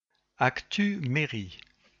Actu Mairie.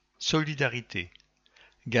 Solidarité.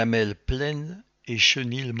 Gamelles pleines et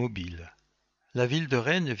chenilles mobiles. La ville de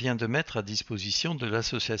Rennes vient de mettre à disposition de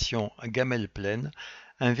l'association Gamelles pleines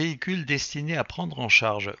un véhicule destiné à prendre en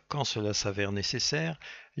charge, quand cela s'avère nécessaire,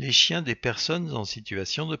 les chiens des personnes en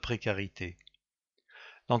situation de précarité.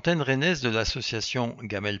 L'antenne rennaise de l'association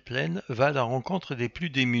Gamelles pleines va à la rencontre des plus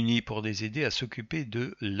démunis pour les aider à s'occuper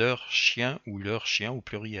de leurs chiens au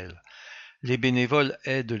pluriel. Les bénévoles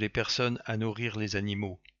aident les personnes à nourrir les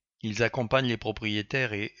animaux. Ils accompagnent les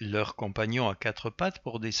propriétaires et leurs compagnons à quatre pattes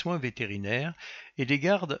pour des soins vétérinaires et les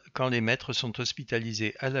gardent quand les maîtres sont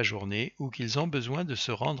hospitalisés à la journée ou qu'ils ont besoin de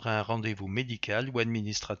se rendre à un rendez-vous médical ou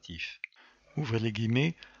administratif. Ouvrez les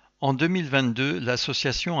guillemets. En 2022,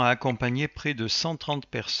 l'association a accompagné près de 130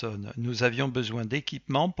 personnes. Nous avions besoin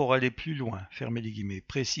d'équipements pour aller plus loin, fermez les guillemets,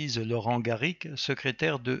 précise Laurent Garric,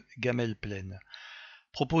 secrétaire de Gamelles pleines.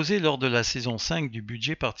 Proposé lors de la saison 5 du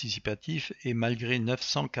budget participatif et malgré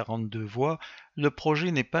 942 voix, le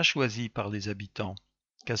projet n'est pas choisi par les habitants.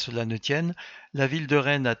 Qu'à cela ne tienne, la ville de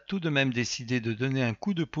Rennes a tout de même décidé de donner un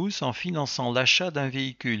coup de pouce en finançant l'achat d'un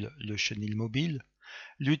véhicule, le chenil mobile.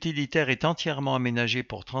 L'utilitaire est entièrement aménagé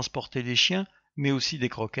pour transporter les chiens, mais aussi des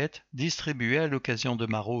croquettes, distribuées à l'occasion de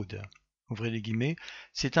maraudes. Ouvrez les guillemets,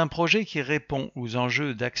 c'est un projet qui répond aux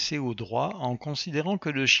enjeux d'accès aux droits en considérant que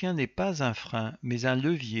le chien n'est pas un frein, mais un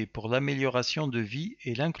levier pour l'amélioration de vie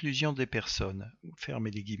et l'inclusion des personnes.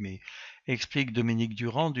 Fermez les guillemets, explique Dominique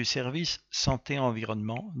Durand du service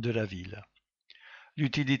santé-environnement de la ville.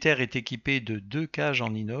 L'utilitaire est équipé de 2 cages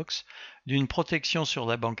en inox, d'une protection sur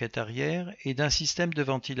la banquette arrière et d'un système de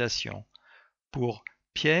ventilation. Pour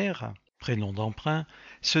Pierre, prénom d'emprunt,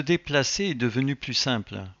 se déplacer est devenu plus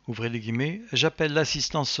simple. Ouvrez les guillemets, j'appelle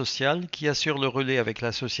l'assistance sociale qui assure le relais avec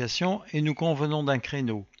l'association et nous convenons d'un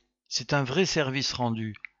créneau. C'est un vrai service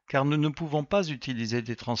rendu, car nous ne pouvons pas utiliser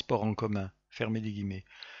des transports en commun. Fermez les guillemets.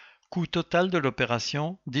 Coût total de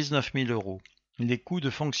l'opération, 19 000 €. Les coûts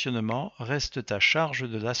de fonctionnement restent à charge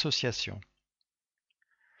de l'association.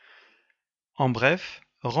 En bref,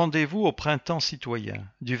 rendez-vous au Printemps citoyen.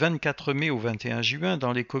 Du 24 mai au 21 juin,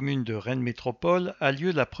 dans les communes de Rennes Métropole, a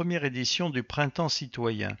lieu la première édition du Printemps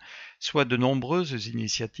citoyen, soit de nombreuses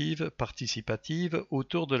initiatives participatives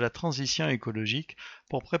autour de la transition écologique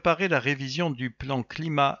pour préparer la révision du plan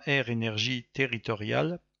climat-air-énergie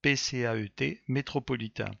territorial, PCAET,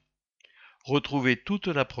 métropolitain. Retrouvez toute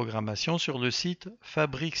la programmation sur le site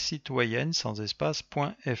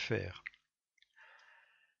fabriquecitoyenne.fr.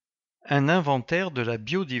 Un inventaire de la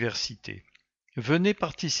biodiversité. Venez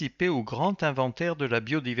participer au grand inventaire de la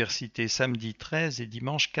biodiversité samedi 13 et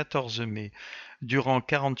dimanche 14 mai. Durant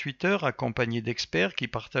 48 heures, accompagnés d'experts qui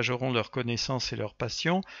partageront leurs connaissances et leurs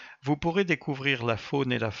passions, vous pourrez découvrir la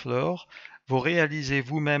faune et la flore, vous réalisez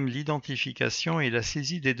vous-même l'identification et la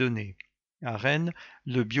saisie des données. À Rennes,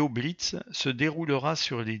 le BioBlitz se déroulera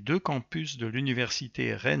sur les 2 campus de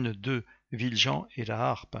l'université Rennes 2, Ville et la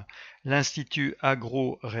Harpe, l'Institut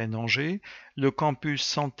Agro Rennes-Angers, le campus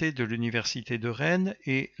santé de l'université de Rennes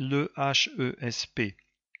et l'EHESP.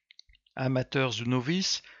 Amateurs ou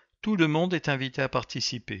novices, tout le monde est invité à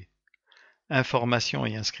participer. Informations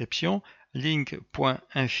et inscriptions,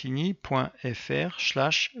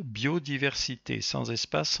 link.infini.fr/biodiversité, sans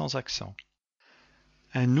espace, sans accent.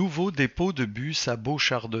 Un nouveau dépôt de bus à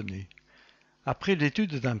Beauchardonnay. Après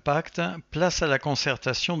l'étude d'impact, place à la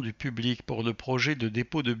concertation du public pour le projet de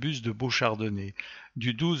dépôt de bus de Beauchardonnay.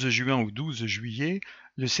 Du 12 juin au 12 juillet,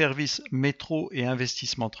 le service Métro et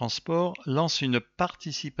Investissement Transport lance une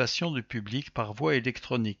participation du public par voie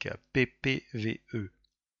électronique, PPVE.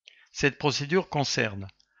 Cette procédure concerne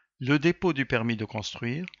le dépôt du permis de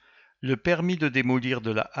construire, le permis de démolir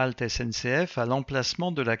de la halte SNCF à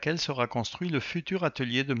l'emplacement de laquelle sera construit le futur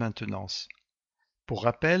atelier de maintenance. Pour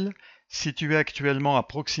rappel, situé actuellement à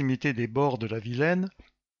proximité des bords de la Vilaine,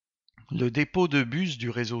 le dépôt de bus du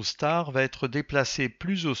réseau Star va être déplacé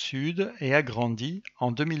plus au sud et agrandi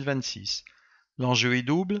en 2026. L'enjeu est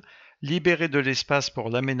double, libérer de l'espace pour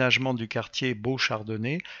l'aménagement du quartier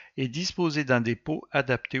Beauchardonnay et disposer d'un dépôt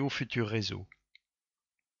adapté au futur réseau.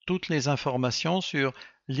 Toutes les informations sur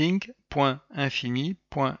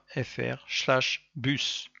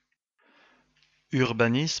link.infini.fr/bus.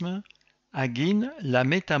 Urbanisme. À Guînes, la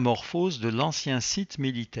métamorphose de l'ancien site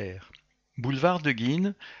militaire. Boulevard de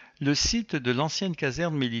Guînes, le site de l'ancienne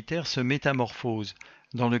caserne militaire se métamorphose.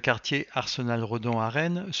 Dans le quartier Arsenal-Redon à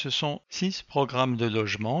Rennes, ce sont 6 programmes de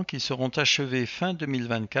logement qui seront achevés fin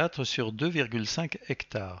 2024 sur 2,5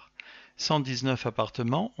 hectares. 119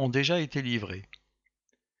 appartements ont déjà été livrés.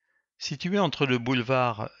 Situé entre le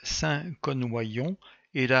boulevard Saint-Connoyon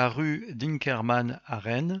et la rue d'Inkermann à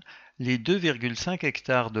Rennes, Les 2,5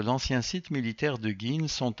 hectares de l'ancien site militaire de Guînes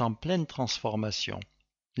sont en pleine transformation.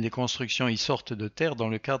 Les constructions y sortent de terre dans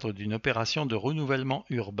le cadre d'une opération de renouvellement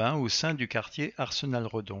urbain au sein du quartier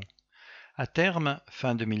Arsenal-Redon. À terme,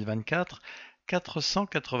 fin 2024,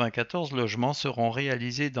 494 logements seront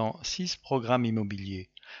réalisés dans 6 programmes immobiliers.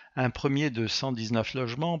 Un premier de 119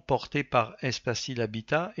 logements porté par Espacil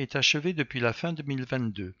Habitat est achevé depuis la fin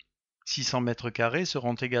 2022. 600 mètres carrés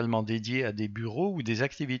seront également dédiés à des bureaux ou des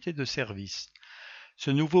activités de service. Ce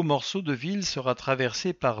nouveau morceau de ville sera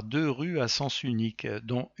traversé par 2 rues à sens unique,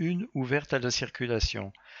 dont une ouverte à la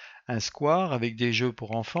circulation. Un square avec des jeux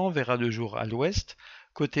pour enfants verra le jour à l'ouest.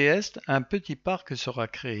 Côté est, un petit parc sera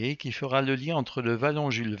créé qui fera le lien entre le vallon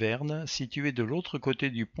Jules Verne, situé de l'autre côté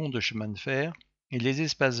du pont de chemin de fer, et les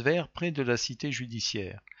espaces verts près de la cité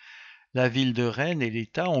judiciaire. La ville de Rennes et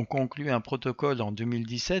l'État ont conclu un protocole en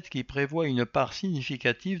 2017 qui prévoit une part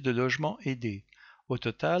significative de logements aidés. Au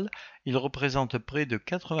total, ils représentent près de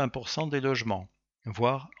 80% des logements,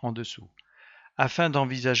 voire en dessous. Afin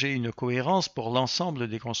d'envisager une cohérence pour l'ensemble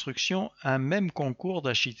des constructions, un même concours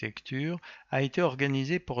d'architecture a été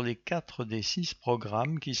organisé pour les 4 des 6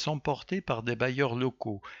 programmes qui sont portés par des bailleurs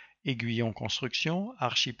locaux, Aiguillon Construction,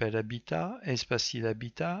 Archipel Habitat, Espacil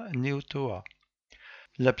Habitat, Néotoa.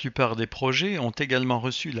 La plupart des projets ont également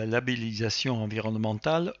reçu la labellisation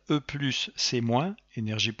environnementale E+C-,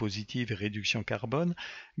 énergie positive et réduction carbone,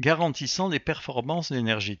 garantissant les performances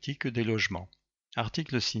énergétiques des logements.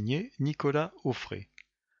 Article signé Nicolas Offray.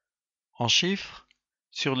 En chiffres,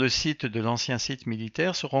 sur le site de l'ancien site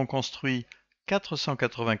militaire seront construits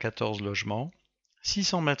 494 logements,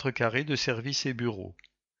 600 mètres carrés de services et bureaux,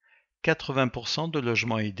 80% de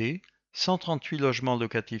logements aidés, 138 logements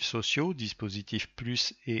locatifs sociaux, dispositifs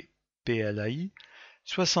plus et PLAI,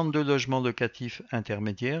 62 logements locatifs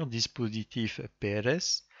intermédiaires, dispositif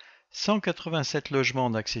PRS, 187 logements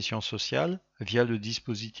en accession sociale via le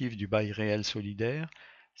dispositif du bail réel solidaire,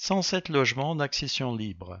 107 logements en accession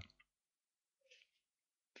libre.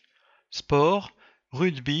 Sport,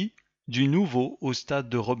 rugby, du nouveau au stade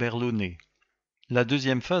de Robert Launay. La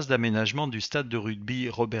deuxième phase d'aménagement du stade de rugby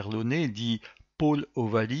Robert Launay, dit Pôle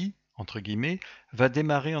Ovalie, entre guillemets, va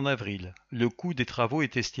démarrer en avril. Le coût des travaux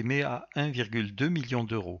est estimé à 1,2 million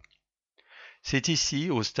d'euros. C'est ici,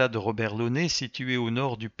 au stade Robert Launay, situé au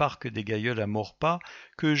nord du parc des Gailleuls à Maurepas,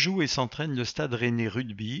 que joue et s'entraîne le stade Rennais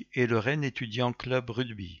Rugby et le Rennes Étudiant Club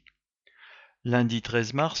Rugby. Lundi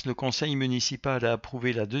 13 mars, le conseil municipal a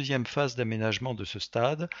approuvé la deuxième phase d'aménagement de ce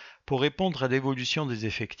stade pour répondre à l'évolution des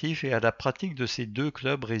effectifs et à la pratique de ces 2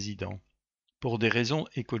 clubs résidents. Pour des raisons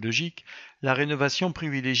écologiques, la rénovation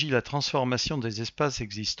privilégie la transformation des espaces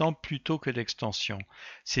existants plutôt que l'extension.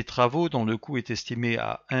 Ces travaux, dont le coût est estimé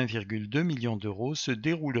à 1,2 million d'euros, se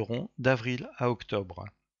dérouleront d'avril à octobre.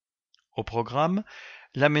 Au programme,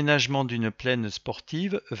 l'aménagement d'une plaine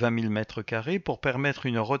sportive, 20 000 m², pour permettre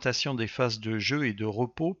une rotation des phases de jeu et de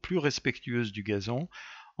repos plus respectueuse du gazon,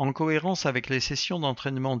 en cohérence avec les sessions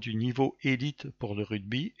d'entraînement du niveau élite pour le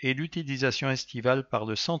rugby et l'utilisation estivale par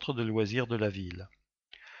le centre de loisirs de la ville.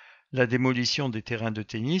 La démolition des terrains de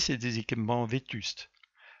tennis et des équipements vétustes.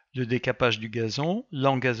 Le décapage du gazon,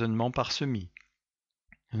 l'engazonnement par semis.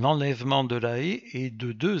 L'enlèvement de la haie et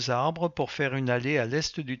de 2 arbres pour faire une allée à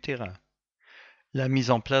l'est du terrain. La mise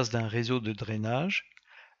en place d'un réseau de drainage.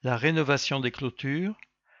 La rénovation des clôtures.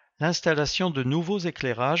 L'installation de nouveaux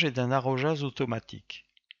éclairages et d'un arrosage automatique.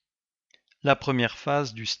 La première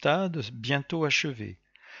phase du stade bientôt achevée.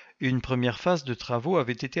 Une première phase de travaux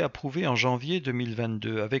avait été approuvée en janvier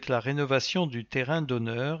 2022 avec la rénovation du terrain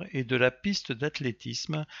d'honneur et de la piste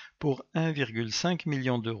d'athlétisme pour 1,5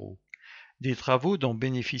 million d'euros. Des travaux dont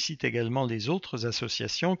bénéficient également les autres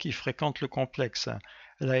associations qui fréquentent le complexe,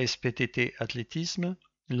 la SPTT Athlétisme,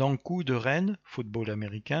 l'Ankou de Rennes, football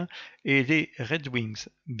américain, et les Red Wings,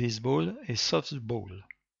 baseball et softball.